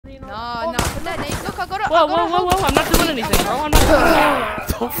No, put that name. Look, I got it. Whoa, I'm not doing anything, bro. I'm not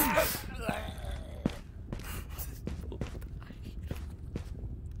doing anything.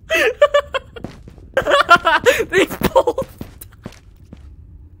 They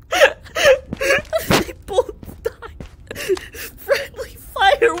both died. Friendly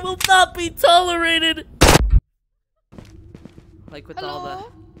fire will not be tolerated. Like with all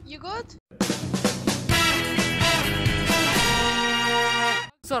the. You good?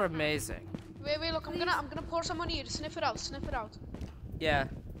 These are amazing. Wait, look, I'm gonna pour some on you. Sniff it out. Yeah.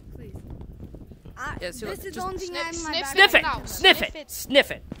 Please. Yeah, see, This is the just only thing I have in my back.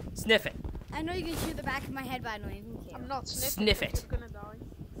 Sniff it. I know you can shoot the back of my head, but I don't even care. I'm not sniffing. Sniff it. You're gonna die.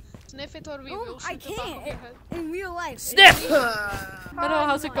 Sniff it or we will I shoot the back of your can't. head. In real life. Sniff! Hello,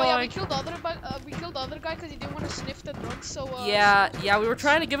 how's it Oh yeah, we going? killed the other guy because he didn't want to sniff the drugs. So Yeah, we were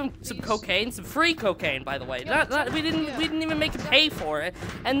trying to give him some cocaine, some free cocaine, by the way. Yeah, We didn't even make him pay for it,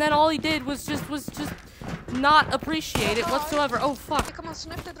 and then all he did was just not appreciate it whatsoever. Oh fuck! Hey, come on,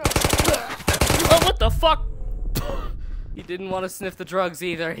 sniff the drugs. Oh, what the fuck? He didn't want to sniff the drugs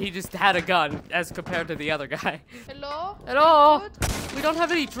either. He just had a gun, as compared to the other guy. Hello? Hello? We don't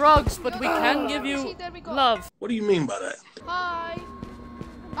have any drugs, but we can give you love. What do you mean by that? Hi.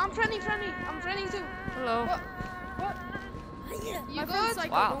 I'm friendly. I'm friendly too. Hello. What? You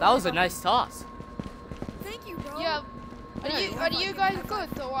good? Wow, that was a nice toss. Thank you, bro. Yeah. Are you guys good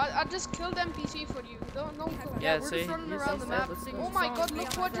though? I just killed NPC for you. Don't Yeah, we're see? just running around the map singing Oh my songs. god,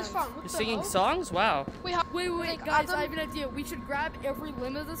 look what I just found. What You're the singing hell? songs? Wow. Wait, Guys, I have an idea. We should grab every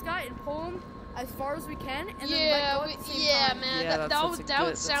limb of this guy and pull him as far as we can, and then let go at the same time. man. Yeah, that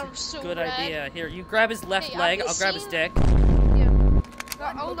would sound so good rad. idea. Here, you grab his left Hey, leg, have you I'll grab his seen- dick.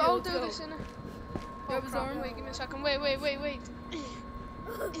 Yeah. I'll let's do go. this in a... Grab his arm. Wait, give me a second. Wait.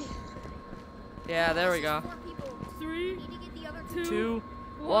 Yeah, there we go. 3, 2,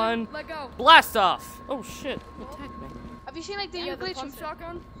 1, let go. blast off! Oh shit, attack me. Have you seen like the Yeah, new the glitch? pump of it?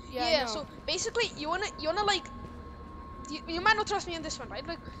 shotgun? Yeah, so basically you wanna like you might not trust me in this one, right?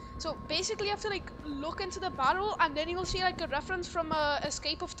 Like so basically you have to like look into the barrel and then you'll see like a reference from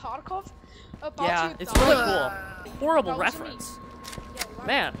Escape of Tarkov about Yeah, you it's dying. really cool. Horrible That was me. reference.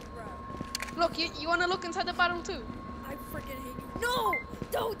 Man. Look, you wanna look inside the barrel too? I freaking hate you. No!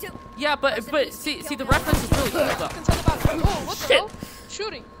 Don't do Yeah, but see the reference is really cool Look though. inside the barrel. Oh, what the Shit. hell?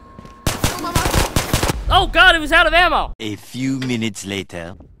 Shooting. Oh, mama. Oh god, it was out of ammo! A few minutes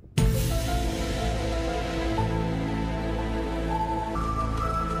later.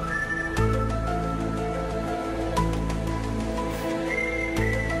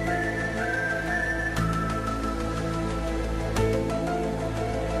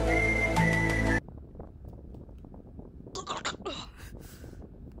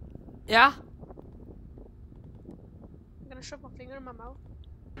 Yeah? I'm gonna shove my finger in my mouth.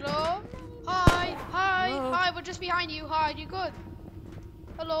 Hello? Hi, Hello? hi, we're just behind you. Hi, you good?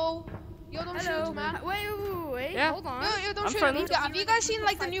 Hello? Yo, don't shoot, man. Wait, Yeah. hold on. Yo, don't I'm shoot friendly. me. Yeah, have you guys seen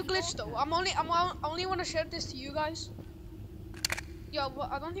like the new glitch though? I only want to share this to you guys. Yo,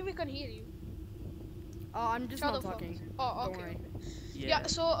 but I don't think we can hear you. Oh, I'm just Shut not the fuck. talking. Oh, Don't okay. worry. Yeah.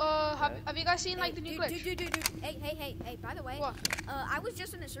 So have you guys seen like the new glitch? Dude. Hey, by the way, What? I was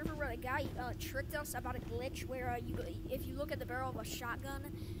just in a server where a guy tricked us about a glitch where if you look at the barrel of a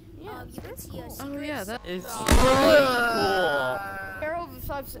shotgun, you can see a secret. Oh yeah, that is really cool. Barrel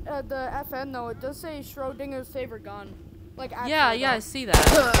besides the FN though, it does say Schrodinger's favorite gun. Like actual Yeah, I gun. see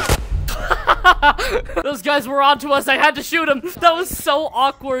that. Those guys were onto us. I had to shoot them. That was so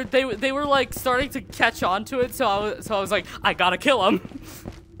awkward. They were like starting to catch on to it, so I was like, I gotta kill them.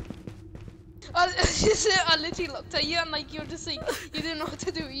 I literally looked at you and like you're just like you didn't know what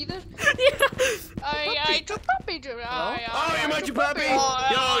to do either. Yeah. I took puppy. Oh, you Machu Papi?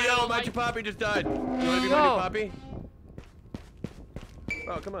 Yo, Machu Papi just died. You wanna be Machu Papi?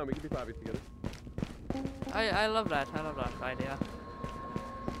 Oh, come on, we can be Papi together. I love that. I love that idea.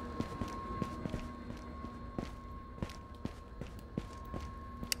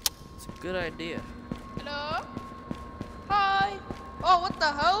 It's a good idea. Hello? Hi. Oh, what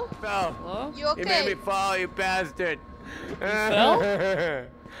the hell? Fell. Hello? You okay? You made me fall, you bastard. fell?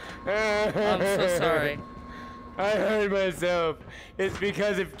 I'm so sorry. I hurt myself. It's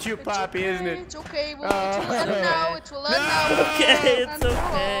because of Chupapi, isn't it? It's okay. Well, it will end now. It will end now. Okay, it's And tomorrow.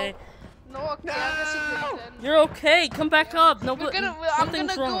 okay. No, okay. I guess it didn't end. You're okay. Come back up. No, I'm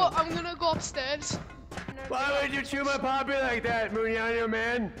nothing's wrong. gonna go upstairs. Why would you chew my poppy like that, Muñano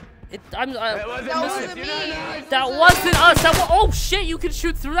man? That That wasn't That nice. wasn't You're me. not nice. That wasn't us. That was. Oh shit! You can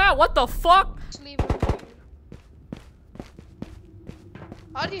shoot through that. What the fuck? Just leave it.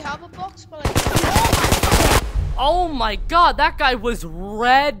 I already have a box, but like. Oh my god! Oh my god, that guy was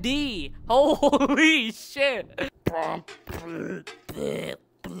ready. Holy shit. Why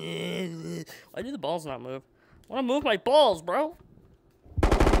do the balls not move? I want to move my balls, bro.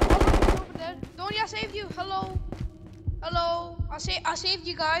 Over there. Donia saved you. Hello. Hello. I saved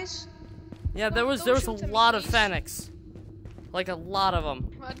you guys. Yeah, there was a lot of Fenix. Like a lot of them.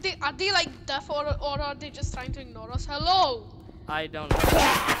 Are they like deaf or are they just trying to ignore us? Hello. I don't know.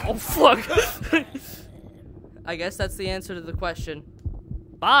 Oh fuck. I guess that's the answer to the question.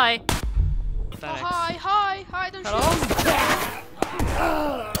 Bye. Fenix. Oh, hi, don't Hello?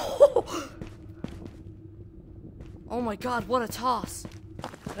 Oh my god, what a toss.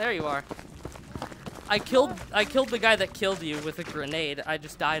 There you are. I killed the guy that killed you with a grenade. I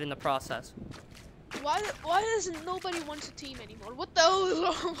just died in the process. Why doesn't nobody want to team anymore? What the hell is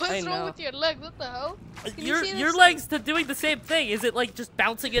wrong? What's wrong with your legs? What the hell? Your legs to doing the same thing. Is it like just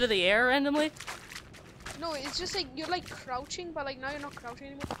bouncing into the air randomly? No, it's just like you're like crouching, but like now you're not crouching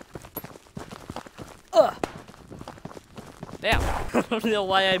anymore. Damn. I don't know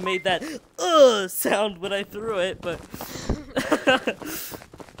why I made that sound when I threw it, but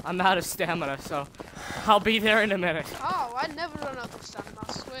I'm out of stamina, so I'll be there in a minute. Oh, I never run out of stamina,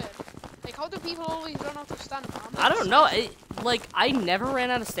 I swear. Like, how do people always run out of stamina? I don't know. Like, I never ran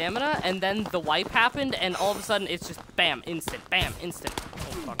out of stamina, and then the wipe happened, and all of a sudden it's just bam, instant, bam, instant. Oh,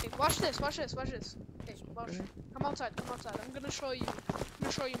 fuck. Okay, watch this. Okay, watch. Come outside. I'm gonna show you. My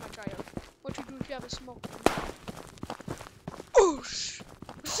child. What you do if you have a smoke. Oosh!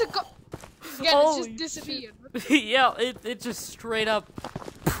 Again, it's just disappeared. Yeah, it just straight up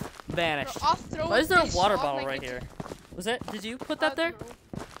vanished. Why is there a water bottle right here? Did you put that there?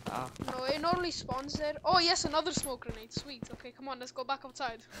 Oh. No, it normally spawns there. Oh yes, another smoke grenade. Sweet. Okay, come on, let's go back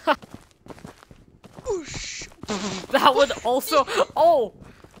outside. Oosh! That would also. Oh!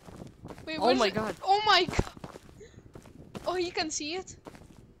 Wait, oh my god. Oh my god. Oh, you can see it?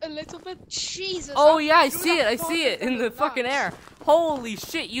 A little bit? Jesus. Oh yeah, I see it in the fucking air. Holy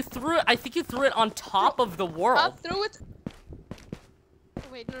shit, you threw it. I think you threw it on top of the world. I threw it.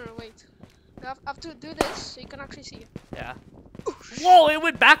 Wait, no, wait. I have to do this so you can actually see it. Yeah. Whoa, it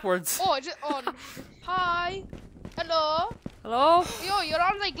went backwards. Oh, hi. Hello. Hello? Yo, you're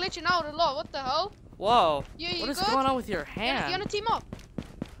all like glitching out a lot. What the hell? Whoa. You what is good? going on with your hand? You wanna team up?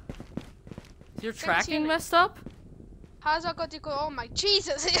 Is your tracking messed up? How's that got to go? Oh my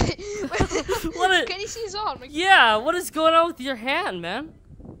Jesus! Can you see his arm? Yeah, what is going on with your hand, man?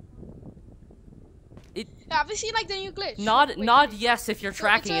 Have you seen like the new glitch? Nod yes if your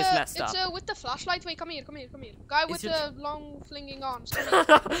tracking is messed up. It's with the flashlight. Wait, come here. Guy with the long flinging arms.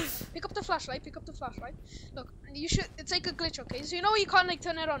 Pick up the flashlight. Look, you should. It's like a glitch, okay? So you know you can't like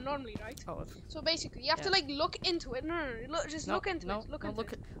turn it on normally, right? Oh. So basically, you have to like look into it. No. Look into it.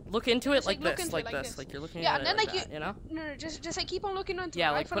 Look into it like this, like you're looking at it. Yeah, and then like you know. No, just like keep on looking into it.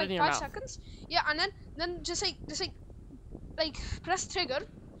 Yeah, right, like for put it like in your 5 mouth. seconds. Yeah, and then just press trigger.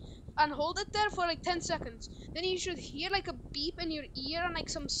 And hold it there for like 10 seconds. Then you should hear like a beep in your ear and like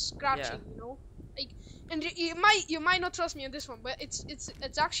some scratching, you know? Like, and you might not trust me on this one, but it's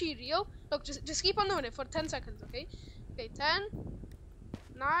actually real. Look, just keep on doing it for 10 seconds, okay? Okay, 10,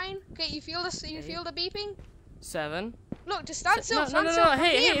 9. Okay, you feel this? You feel the beeping? 7. Look, just stand still. No.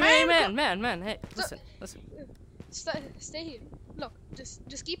 Hey, man. Hey, listen. Stay here. Look,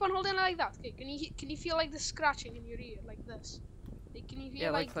 just keep on holding it like that. Okay, can you feel like the scratching in your ear like this? Can you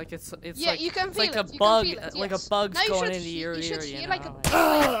feel like it's yeah, like, you can it's feel like it. a bug, like a bug's going into your ear, you know?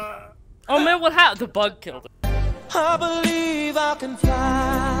 Oh man, what happened? The bug killed it. I believe I can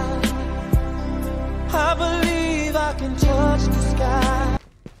fly. I believe I can touch the sky.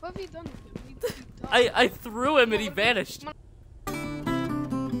 What have you done with him? I threw him and he vanished.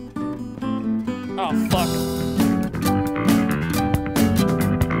 Oh fuck.